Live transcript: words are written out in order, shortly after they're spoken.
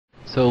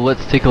So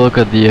let's take a look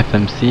at the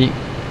FMC.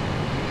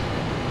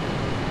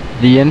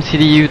 The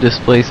MCDU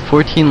displays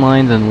 14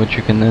 lines in which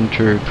you can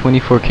enter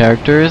 24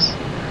 characters.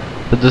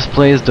 The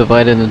display is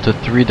divided into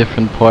 3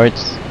 different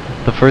parts.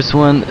 The first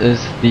one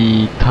is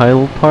the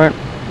title part,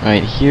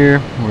 right here,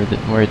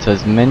 where it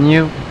says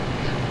menu.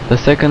 The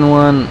second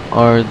one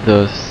are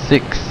the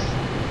 6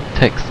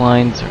 text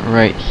lines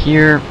right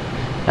here.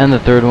 And the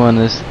third one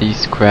is the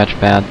scratch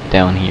pad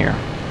down here.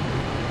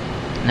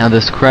 Now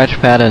the scratch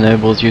pad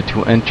enables you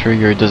to enter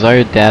your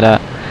desired data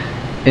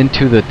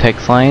into the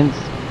text lines,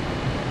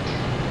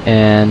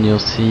 and you'll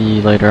see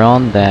later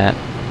on that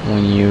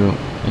when you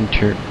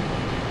enter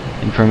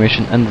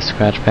information in the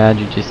scratch pad,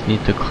 you just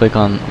need to click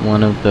on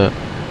one of the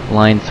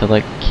line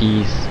select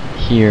keys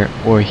here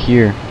or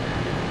here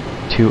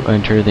to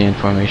enter the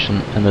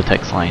information in the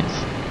text lines.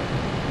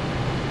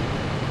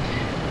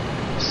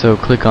 So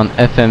click on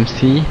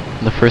FMC.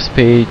 The first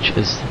page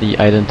is the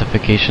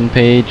identification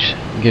page,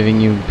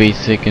 giving you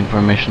basic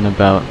information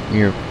about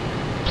your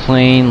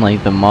plane,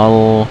 like the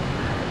model,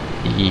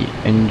 the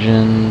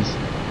engines,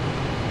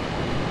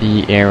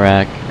 the air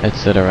rack,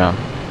 etc.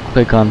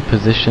 Click on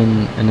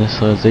position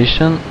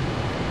initialization.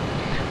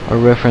 Our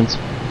reference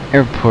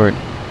airport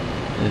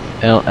is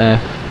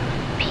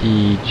LFPG.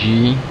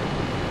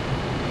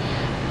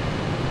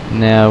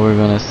 Now we're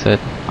going to set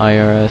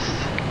IRS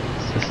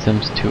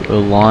systems to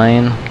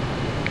align.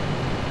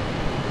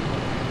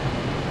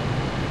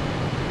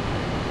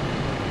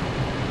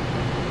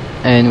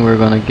 And we're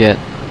gonna get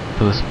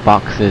those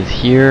boxes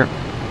here.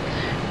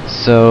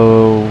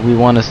 So we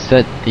want to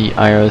set the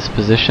IRS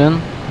position,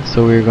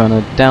 so we're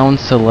gonna down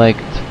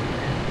select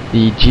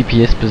the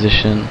GPS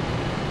position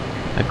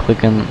by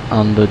clicking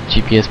on the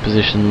GPS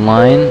position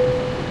line,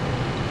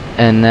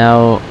 and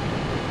now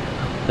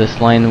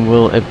this line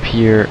will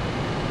appear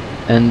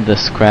in the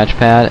scratch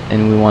pad,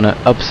 and we want to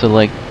up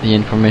select the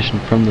information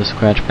from the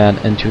scratch pad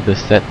into the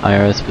set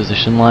IRS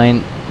position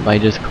line by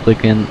just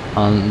clicking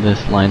on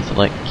this line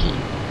select key.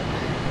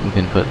 We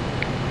can put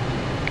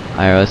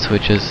IRS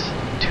switches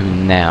to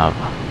nav.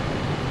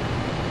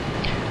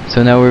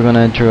 So now we're going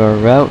to enter our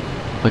route.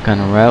 Click on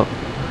route.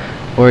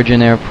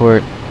 Origin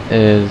airport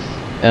is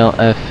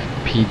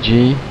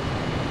LFPG.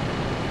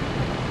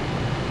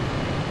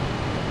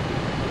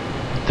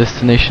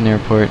 Destination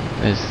airport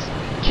is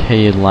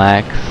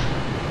KLAX.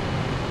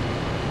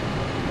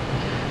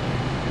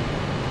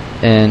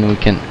 And we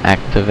can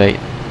activate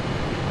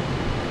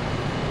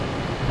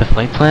the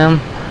flight plan.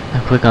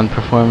 Now click on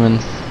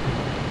performance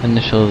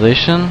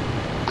initialization.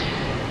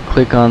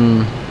 Click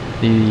on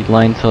the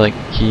line select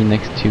key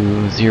next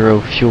to 0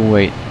 fuel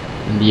weight,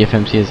 and the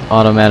FMC is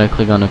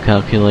automatically going to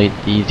calculate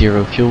the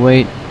 0 fuel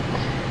weight.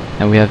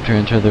 And we have to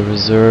enter the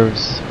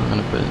reserves. I'm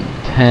going to put in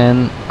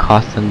 10,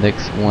 cost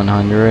index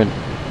 100,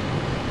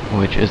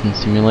 which isn't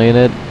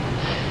simulated.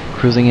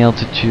 Cruising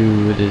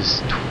altitude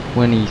is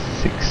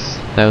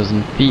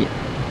 26,000 feet.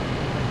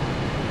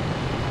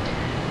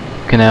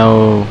 You can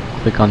now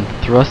click on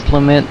thrust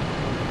limit.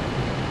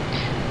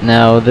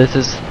 Now this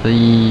is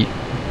the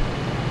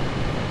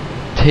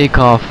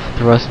takeoff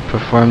thrust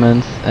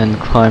performance and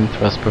climb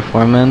thrust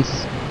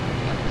performance.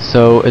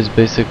 So it's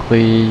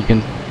basically you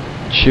can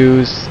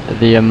choose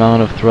the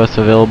amount of thrust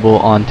available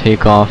on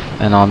takeoff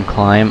and on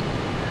climb,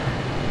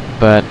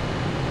 but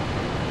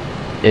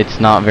it's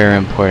not very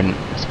important,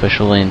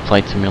 especially in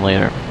Flight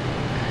Simulator.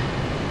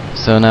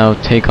 So now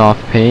takeoff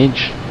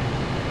page,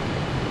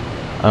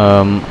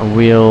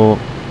 we'll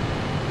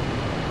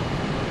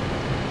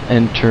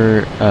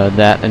enter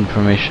that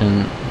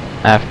information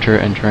after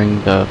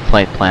entering the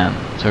flight plan.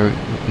 So you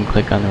can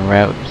click on the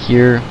route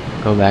here,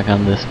 go back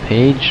on this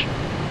page,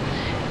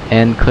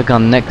 and click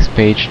on next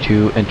page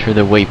to enter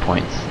the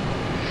waypoints.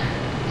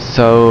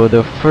 So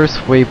the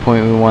first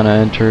waypoint we want to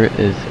enter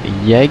is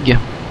YEG,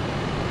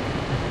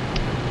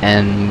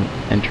 and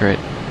enter it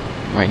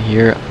right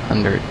here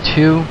under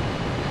 2.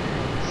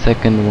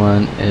 Second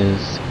one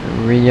is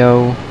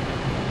Rio.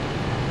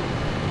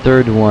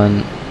 Third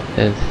one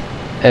is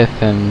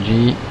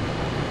FMG,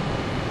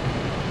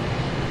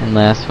 and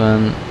last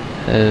one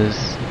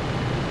is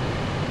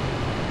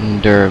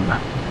Derb.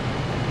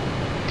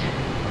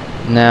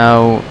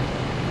 Now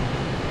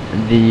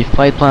the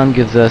flight plan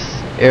gives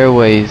us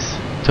airways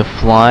to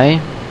fly.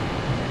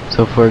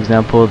 So for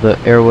example, the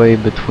airway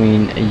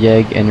between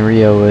YEG and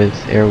Rio is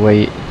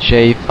airway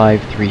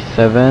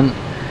J537.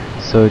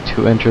 So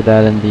to enter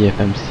that in the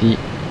FMC,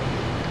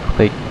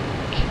 click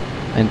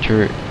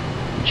enter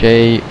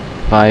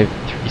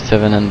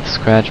J537 on the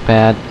scratch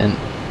pad and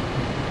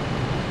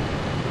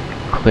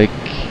click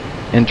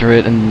enter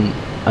it in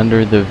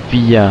under the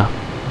VIA,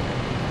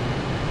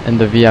 in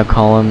the VIA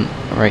column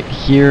right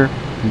here,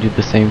 and do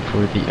the same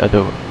for the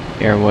other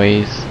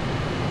airways,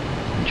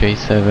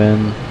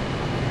 J7,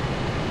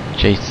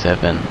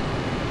 J7.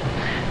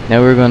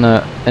 Now we're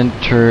gonna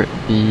enter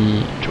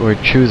or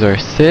choose our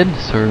SID,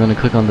 so we're gonna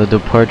click on the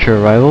departure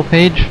arrival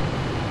page.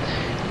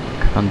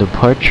 Click on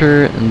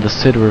departure, and the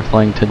SID we're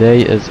flying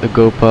today is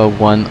Agopa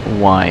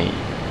 1Y.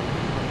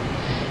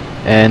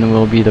 And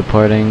we'll be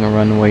departing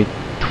runway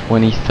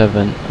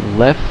 27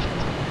 left.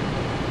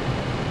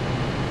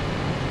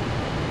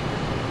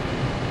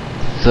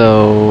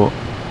 So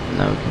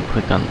now we can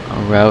click on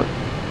a route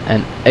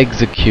and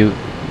execute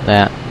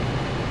that.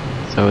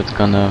 So it's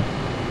gonna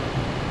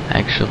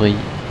actually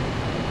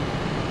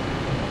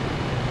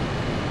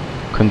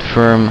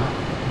confirm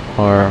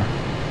our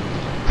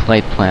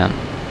flight plan.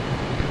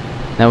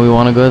 Now we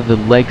want to go to the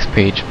legs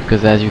page,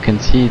 because as you can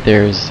see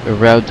there's a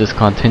route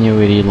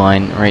discontinuity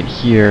line right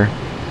here,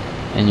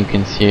 and you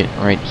can see it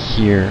right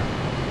here.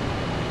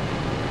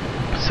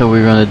 So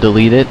we're going to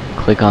delete it.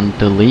 Click on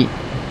delete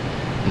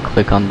and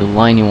click on the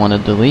line you want to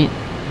delete.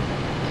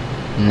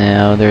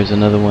 Now there's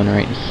another one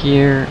right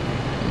here.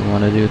 You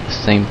want to do the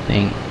same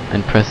thing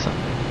and press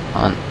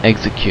on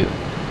execute.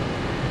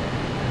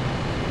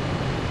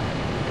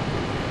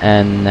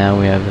 And now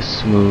we have a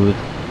smooth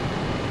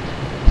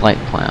flight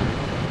plan.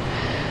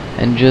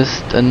 And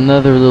just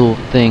another little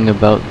thing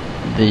about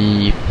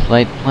the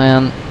flight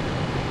plan,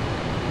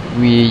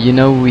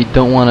 we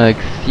don't want to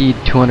exceed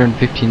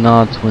 250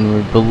 knots when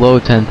we're below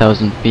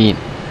 10,000 feet.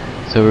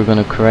 So we're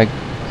going to correct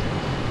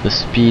the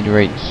speed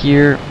right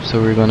here.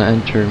 So we're going to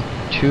enter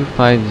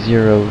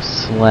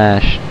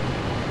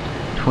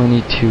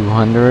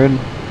 250/2200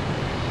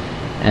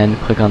 and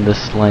click on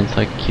this line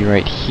select key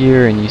right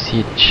here, and you see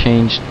it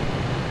changed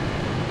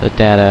the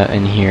data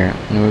in here.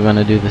 And we're going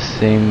to do the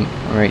same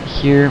right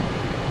here,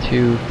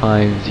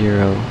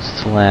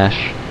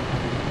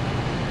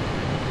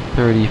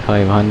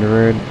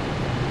 250/3500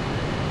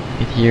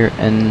 here,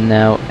 and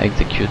now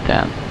execute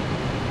that.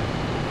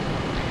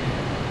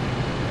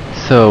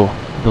 So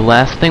the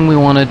last thing we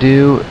want to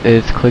do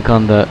is click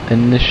on the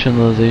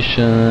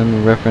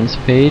initialization reference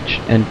page,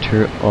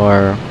 enter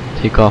our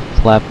takeoff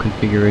flap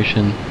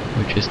configuration,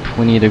 which is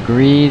 20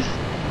 degrees,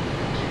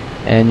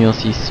 and you'll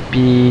see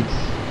speeds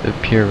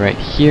appear right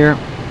here.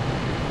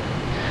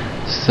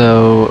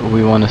 So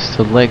we want to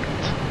select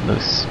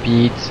those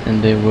speeds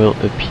and they will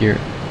appear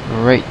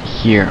right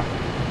here.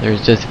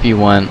 There's just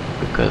V1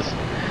 because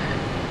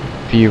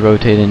V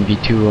rotate and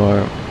V2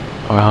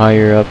 are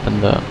higher up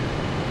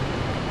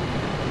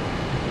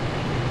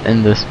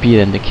in the speed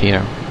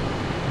indicator.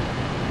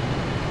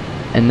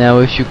 And now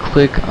if you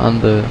click on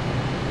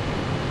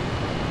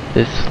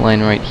this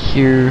line right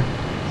here,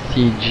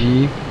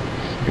 CG,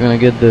 you're gonna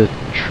get the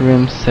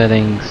trim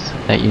settings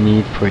that you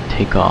need for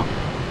takeoff.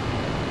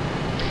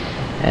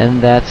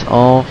 And that's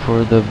all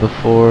for the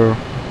before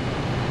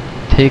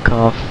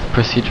takeoff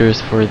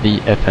procedures for the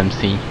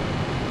FMC.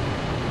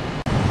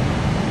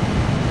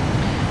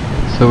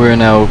 So we're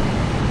now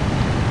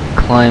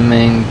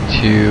climbing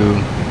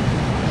to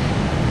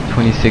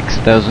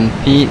 26,000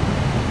 feet.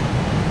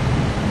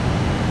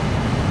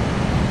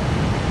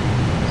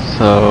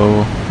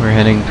 So we're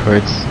heading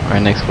towards our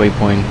next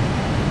waypoint,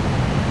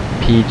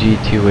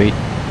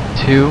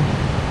 PG282.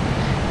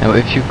 Now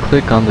if you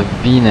click on the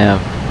VNAV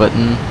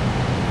button,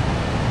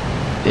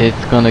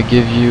 it's gonna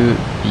give you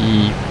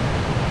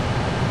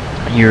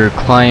your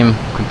climb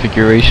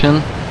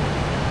configuration.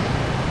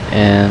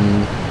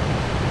 And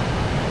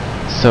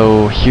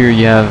so here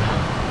you have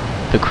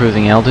the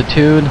cruising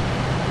altitude,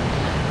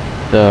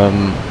 the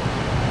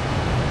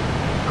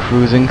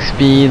cruising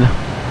speed,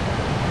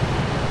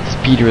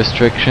 speed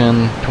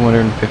restriction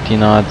 250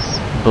 knots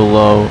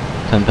below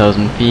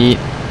 10,000 feet.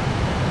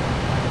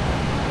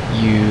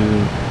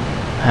 You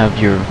have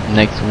your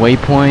next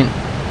waypoint,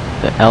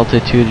 the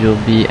altitude you'll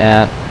be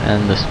at,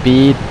 and the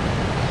speed.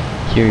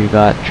 Here you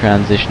got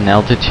transition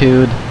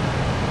altitude,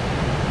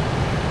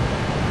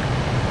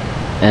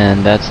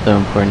 and that's the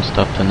important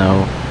stuff to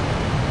know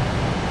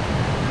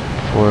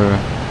for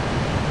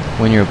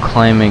when you're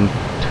climbing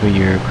to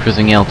your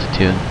cruising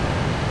altitude.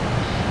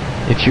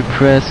 If you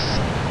press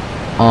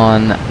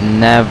on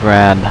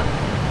Navrad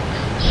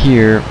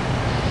here,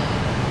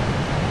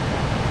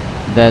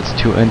 that's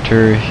to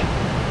enter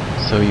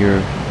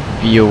your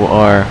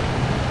VOR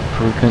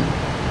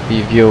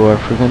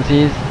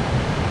frequencies,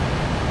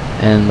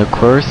 and the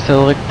course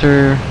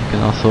selector, you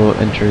can also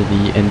enter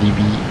the an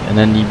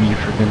NDB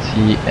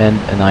frequency and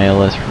an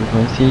ILS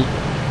frequency.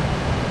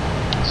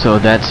 So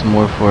that's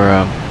more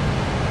for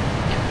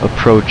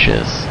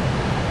approaches.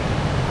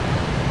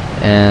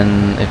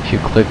 And if you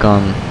click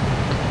on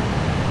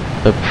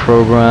the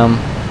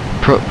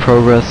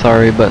progress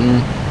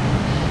button,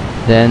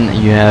 then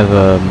you have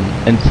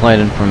in-flight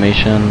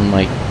information,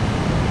 like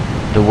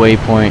the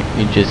waypoint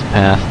you just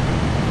passed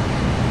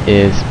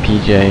is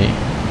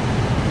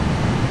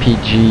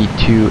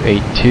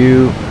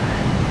PG282.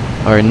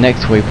 Our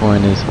next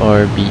waypoint is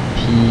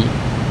RBT.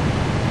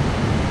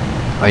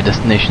 Our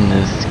destination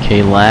is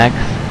KLAX.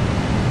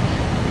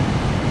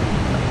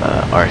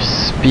 Our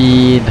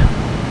speed,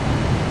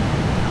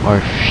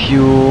 our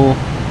fuel,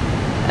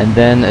 and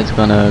then it's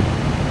gonna,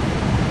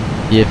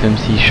 the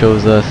FMC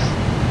shows us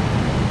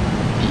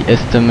the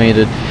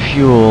estimated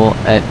fuel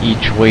at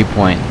each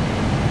waypoint.